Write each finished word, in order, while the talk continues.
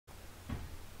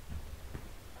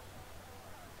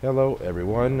Hello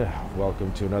everyone,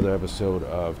 welcome to another episode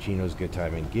of Chino's Good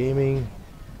Time and Gaming.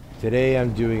 Today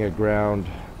I'm doing a ground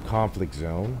conflict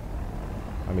zone.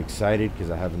 I'm excited because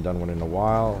I haven't done one in a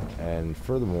while, and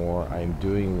furthermore I'm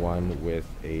doing one with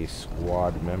a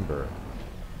squad member.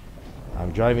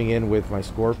 I'm driving in with my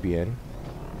Scorpion,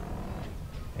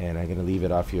 and I'm going to leave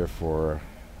it off here for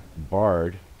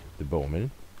Bard, the Bowman.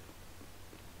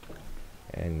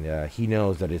 And he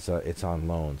knows that it's on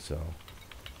loan, so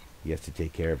he has to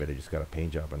take care of it. I just got a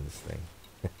paint job on this thing.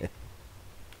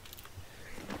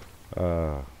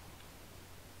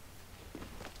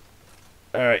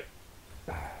 Alright.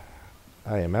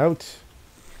 I am out.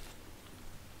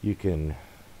 You can...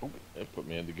 Oh, it put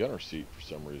me in the gunner seat for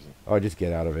some reason. Oh, just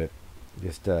get out of it.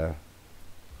 Just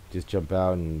jump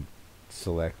out and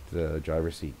select the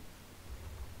driver's seat.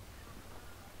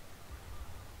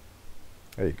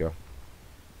 There you go.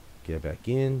 Get back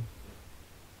in.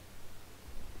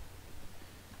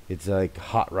 It's like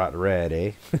hot rod red,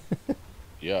 eh?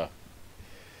 Yeah.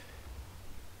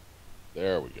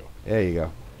 There we go. There you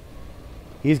go.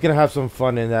 He's gonna have some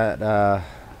fun in that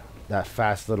that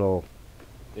fast little...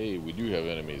 Hey, we do have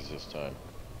enemies this time.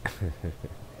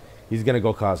 He's gonna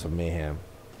go cause some mayhem.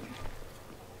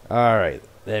 Alright,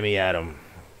 let me at him.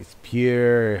 It's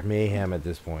pure mayhem at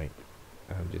this point.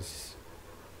 I'm just...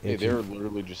 Hey, they're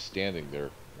literally just standing there.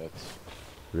 That's...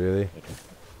 Really?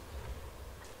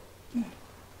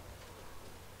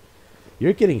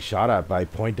 You're getting shot at by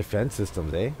point defense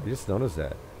systems, eh? I just noticed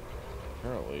that.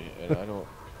 Apparently, and I don't...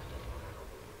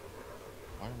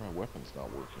 Why are my weapons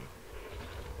not working?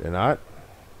 They're not?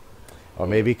 Oh,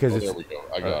 maybe because it's... There we go.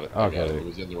 I got it. Okay. I got it. It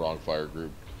was in the wrong fire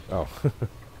group. Oh.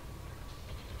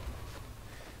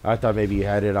 I thought maybe you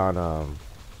had it on,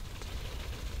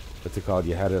 what's it called?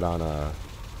 You had it on,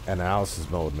 analysis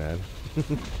mode, man.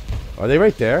 Are they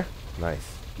right there?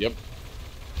 Nice. Yep.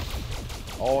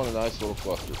 All in a nice little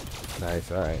cluster.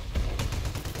 Nice, alright.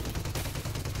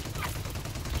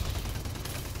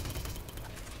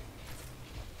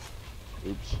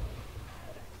 Oops.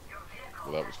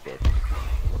 Well, that was quick.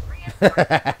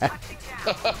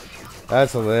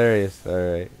 That's hilarious.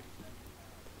 Alright.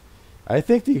 I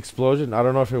think the explosion, I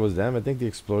don't know if it was them, I think the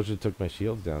explosion took my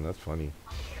shields down. That's funny.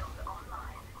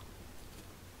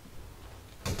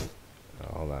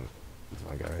 Oh, hold on. There's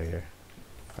one guy right here.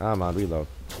 I'm on reload.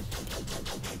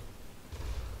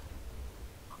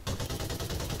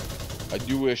 I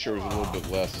do wish there was a little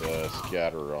bit less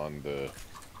scatter on the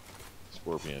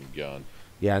Scorpion gun.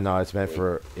 Yeah, no, it's meant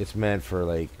for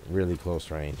like really close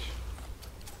range.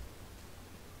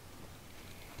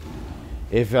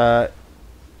 If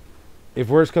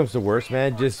worst comes to worst,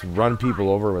 man, just run people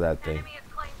over with that thing.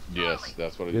 Yes,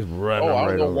 that's what I Just did. run Oh, them I don't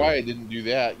right know over. why I didn't do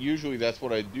that. Usually that's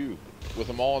what I do. With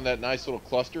them all in that nice little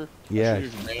cluster, Yeah. I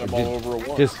just ran them all over at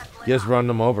once. Just run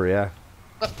them over, yeah.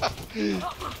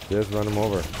 Just run them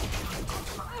over.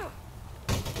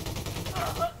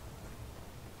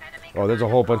 Oh, there's a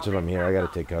whole bunch of them here. I gotta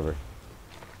take cover.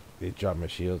 They dropped my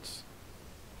shields.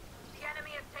 The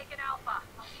enemy has taken Alpha.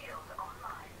 Shields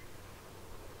online.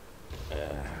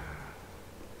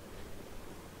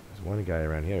 There's one guy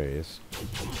around here. He is.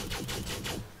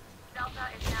 Delta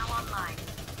is now online.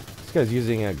 This guy's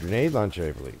using a grenade launcher,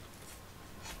 I believe.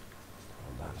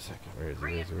 Hold on a second. Where is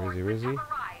he? Where is he?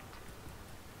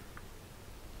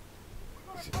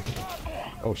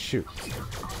 Oh, shoot.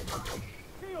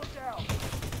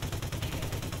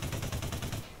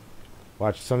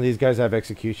 Watch, some of these guys have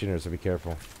executioners, so be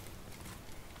careful.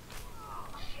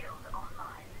 Shields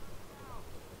online.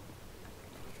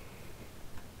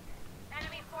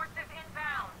 Enemy forces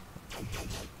inbound.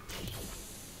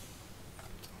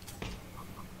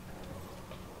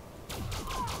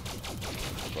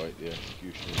 Fight the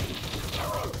executioner.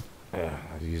 Yeah,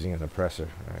 I was using an oppressor.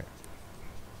 Alright.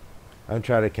 I'm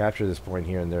trying to capture this point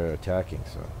here, and they're attacking,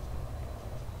 so...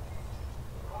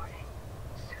 Warning.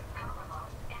 Suit power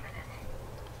loss imminent.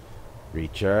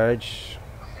 Recharge.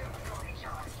 Suit fully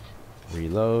charged.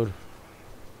 Reload.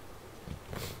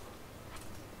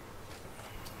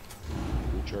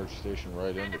 Recharge station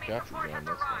right in the capture zone.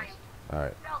 That's nice.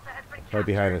 Alright. Delta has been Right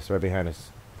behind us, right behind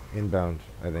us. Inbound,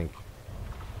 I think.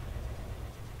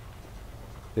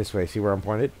 This way, see where I'm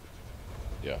pointed?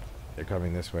 Yeah. They're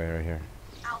coming this way, right here.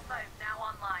 Alpha is now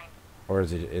online. Or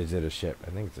is it a ship? I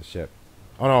think it's a ship.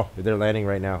 Oh no, they're landing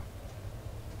right now.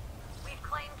 We've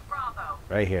claimed Bravo.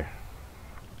 Right here.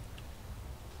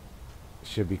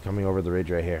 Should be coming over the ridge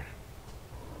right here.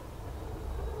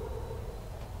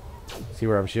 See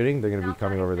where I'm shooting? They're gonna be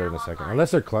coming over there in a second.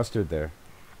 Unless they're clustered there.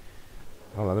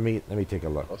 Hold on, let me take a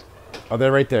look. Oh,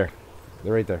 they're right there.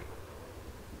 They're right there.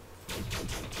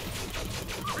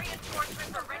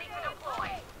 Reinforcements are ready to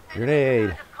deploy. Grenade.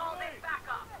 Just called in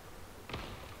backup.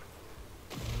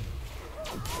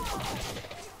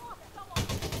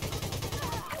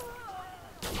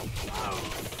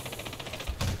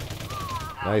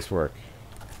 Nice work.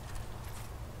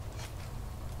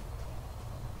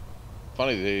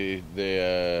 Funny,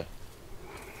 I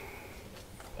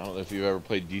don't know if you've ever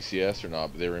played DCS or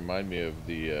not, but they remind me of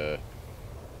the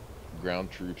ground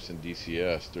troops in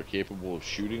DCS. They're capable of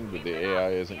shooting, but the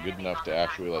AI isn't good enough to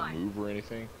actually like move or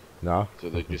anything. No? So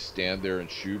they just stand there and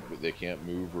shoot, but they can't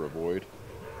move or avoid.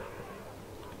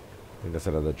 I think that's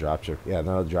another dropship. Yeah,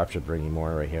 another dropship bringing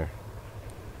more right here.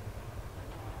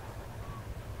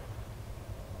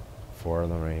 4 of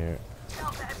them right here.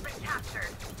 Delta has been captured.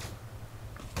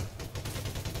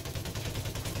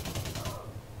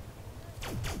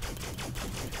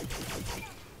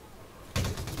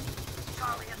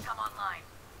 Charlie has come online.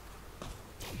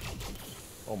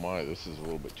 Oh my, this is a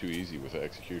little bit too easy with the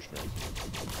Executioner.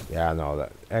 Yeah, no,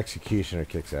 that Executioner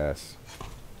kicks ass.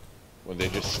 When they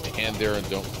just stand there and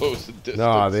don't close the distance.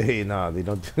 No, they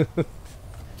don't.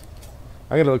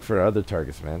 I gotta look for other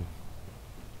targets, man.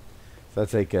 So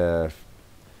that's like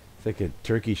it's like a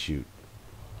turkey shoot.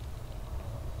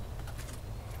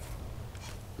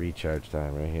 Recharge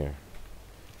time right here.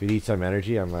 If you need some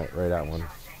energy, I'm right at one.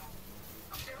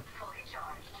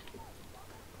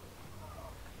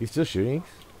 He's still shooting?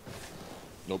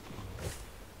 Nope.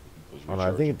 Oh, no,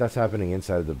 I think that's happening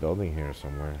inside the building here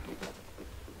somewhere.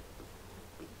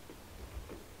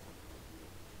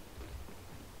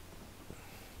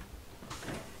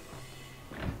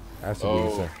 Has to be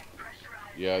inside.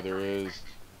 Yeah, there is.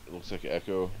 It looks like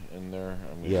Echo in there.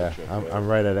 I'm gonna Yeah, check that. I'm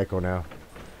right at Echo now.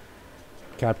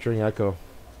 Capturing Echo.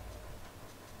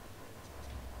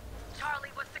 Charlie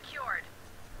was secured.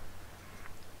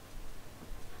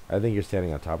 I think you're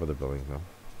standing on top of the building, though.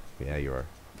 Yeah, you are.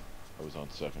 I was on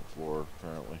 2nd floor,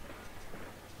 apparently.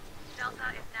 Delta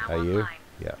is now Are you? online.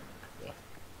 Yeah. Yeah.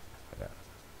 Yeah.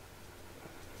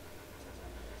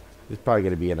 This is probably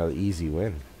going to be another easy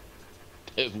win.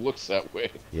 It looks that way.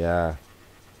 Yeah.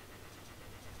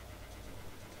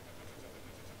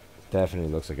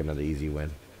 Definitely looks like another easy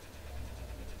win.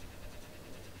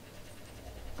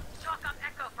 Chalk up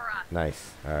Echo for us.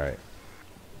 Nice. All right.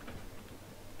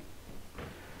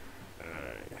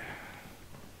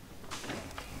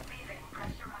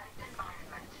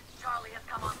 Charlie has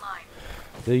come online.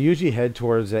 They usually head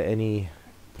towards any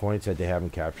points that they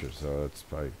haven't captured, so it's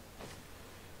probably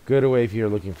good away if you're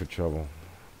looking for trouble.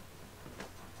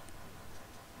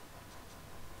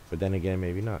 But then again,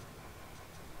 maybe not.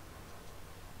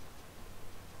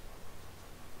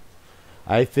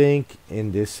 I think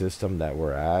in this system that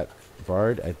we're at,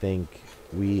 Bard, I think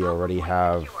we already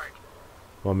have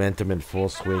momentum in full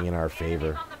swing in our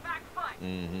favor. On the back foot.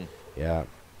 Mm-hmm. Yeah.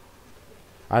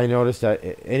 I noticed that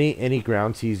any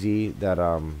ground CZ that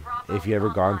if you ever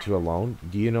gone to alone,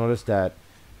 do you notice that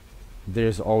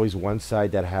there's always one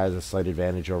side that has a slight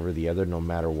advantage over the other no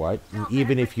matter what? And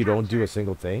even if you don't do a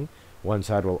single thing, one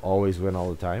side will always win all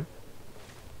the time.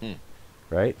 Hmm.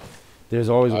 Right? There's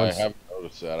always one. I haven't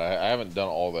noticed that. I haven't done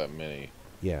all that many.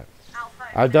 Yeah. Alpha is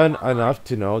I've now done online. enough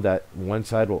to know that one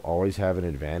side will always have an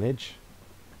advantage.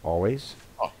 Always.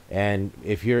 Oh. And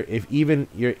if you're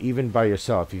even by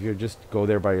yourself, if you just go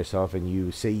there by yourself and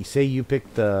you say you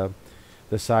pick the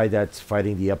side that's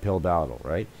fighting the uphill battle,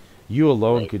 right? You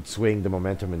alone Right. could swing the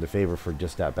momentum in the favor for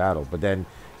just that battle, but then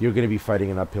you're going to be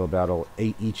fighting an uphill battle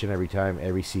each and every time,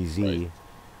 every CZ Right.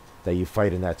 that you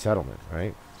fight in that settlement,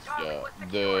 right? Charlie Yeah. was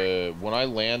secured. When I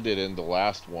landed in the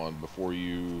last one before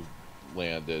you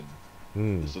landed,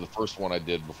 Hmm. so the first one I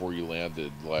did before you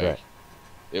landed, like Right.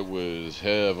 it was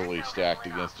heavily stacked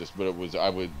against us, but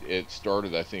it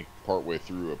started I think partway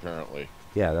through apparently.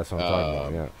 Yeah, that's what I'm talking about.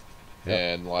 Um, Yeah. Yep.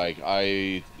 And like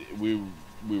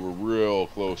we were real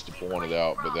close to pulling it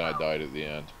out, but then I died at the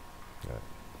end.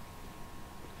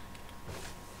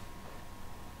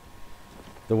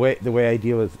 The way I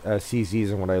deal with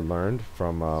CZs and what I learned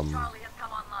from Charlie has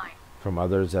come online. from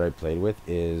others that I played with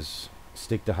is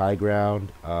stick to high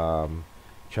ground,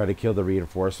 try to kill the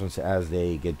reinforcements as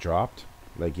they get dropped,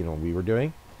 like we were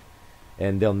doing,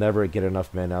 and they'll never get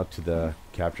enough men out to the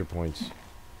capture points,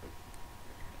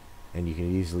 and you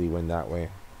can easily win that way.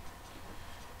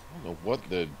 I don't know what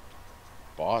the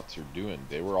bots are doing.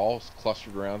 They were all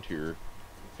clustered around here,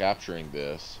 capturing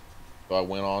this. So I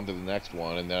went on to the next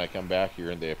one, and then I come back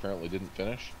here, and they apparently didn't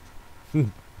finish.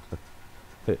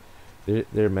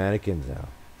 They're mannequins now.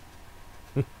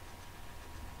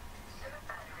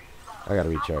 I gotta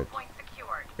recharge. Alpha point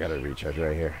secured. Gotta recharge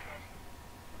right here.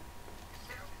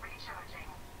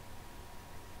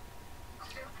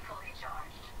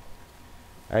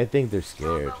 I think they're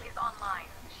scared. Bravo is online.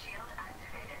 Shield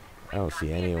activated. I don't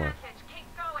see anyone. Advantage. Keep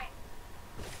going.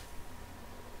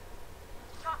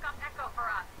 Stock up Echo for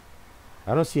us.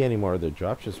 I don't see any more of their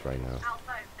dropships right now.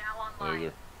 Alpha is now online.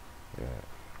 Either.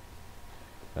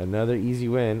 Yeah. Another easy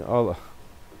win. Oh,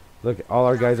 look, all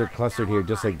our guys are clustered here,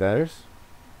 just like theirs.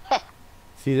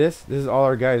 See this? This is all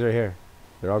our guys right here.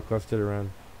 They're all clustered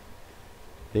around.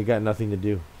 They got nothing to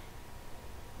do.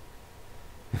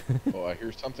 Oh, I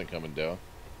hear something coming down.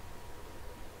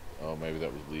 Oh, maybe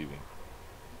that was leaving.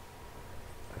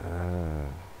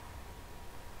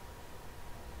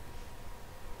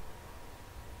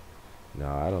 No,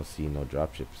 I don't see no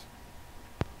dropships.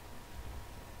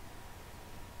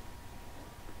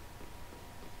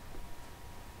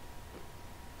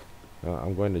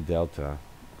 I'm going to Delta.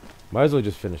 Might as well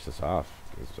just finish this off,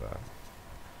 because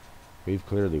we've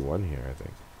clearly won here, I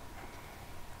think.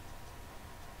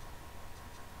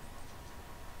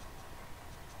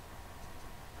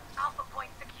 Alpha point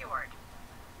secured.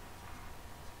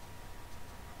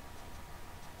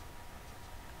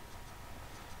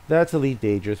 That's Elite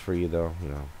Dangerous for you, though. You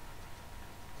know,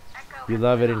 Echo you has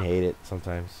love it been and up. hate it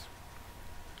sometimes.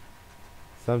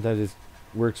 Sometimes it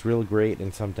works real great,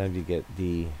 and sometimes you get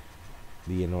the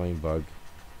annoying bug.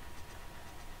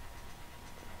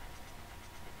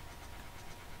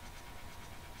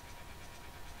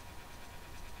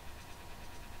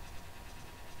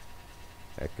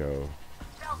 Echo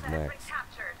Delta has been next.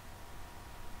 captured.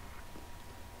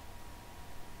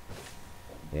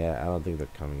 Yeah, I don't think they're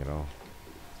coming at all.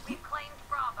 We've claimed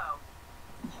Bravo.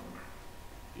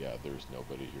 Yeah, there's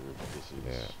nobody here. This is.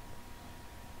 Yeah.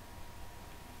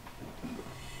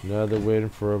 Another win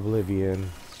for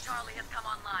Oblivion. Charlie has come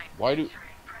online. Why do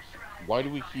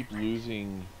Pressurized we keep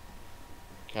losing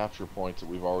capture points that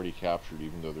we've already captured,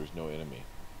 even though there's no enemy?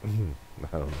 I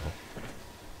don't know.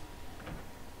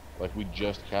 Like we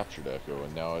just captured Echo,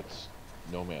 and now it's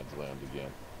no man's land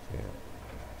again. Yeah.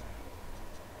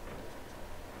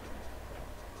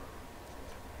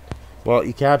 Well,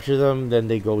 you capture them, then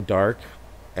they go dark,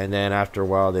 and then after a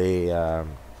while they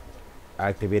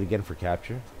activate again for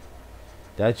capture.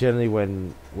 That's generally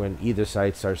when either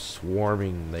side starts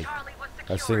swarming like Charlie was a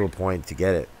secured. single point to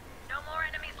get it. No more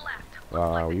enemies left. Looks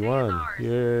Wow, like the we day is won! ours.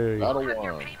 Yay! Battle Have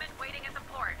your won. payment waiting at the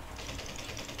port.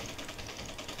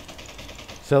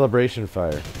 Celebration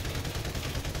fire.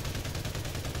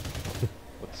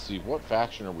 Let's see, what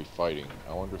faction are we fighting?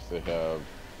 I wonder if they have.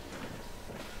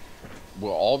 Will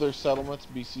all their settlements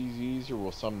be CZs, or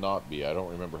will some not be? I don't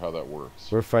remember how that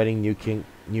works. We're fighting New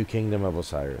Kingdom of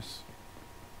Osiris.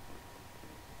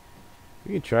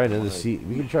 We can try another We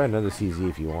can try another CZ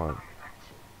if you want.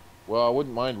 Well, I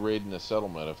wouldn't mind raiding a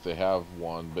settlement if they have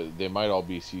one, but they might all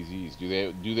be CZs.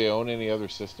 Do they own any other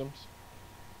systems?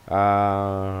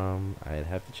 I'd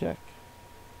have to check.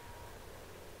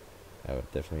 I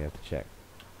would definitely have to check.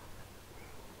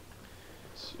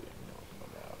 Let's see. No, no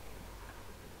map.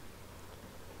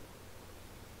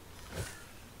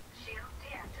 Shield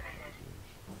deactivated.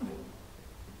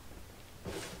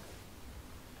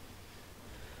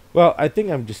 Well, I think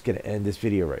I'm just gonna end this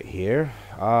video right here.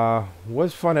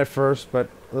 Was fun at first, but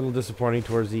a little disappointing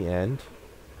towards the end.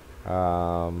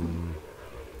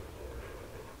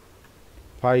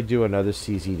 Probably do another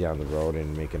CZ down the road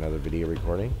and make another video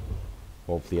recording.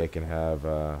 Hopefully I can have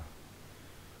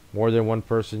more than one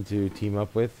person to team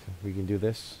up with. We can do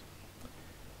this.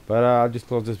 But I'll just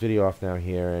close this video off now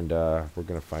here, and we're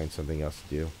going to find something else to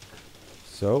do.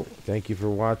 So, thank you for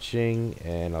watching,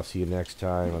 and I'll see you next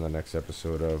time on the next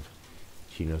episode of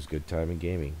Chino's Good Time and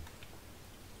Gaming.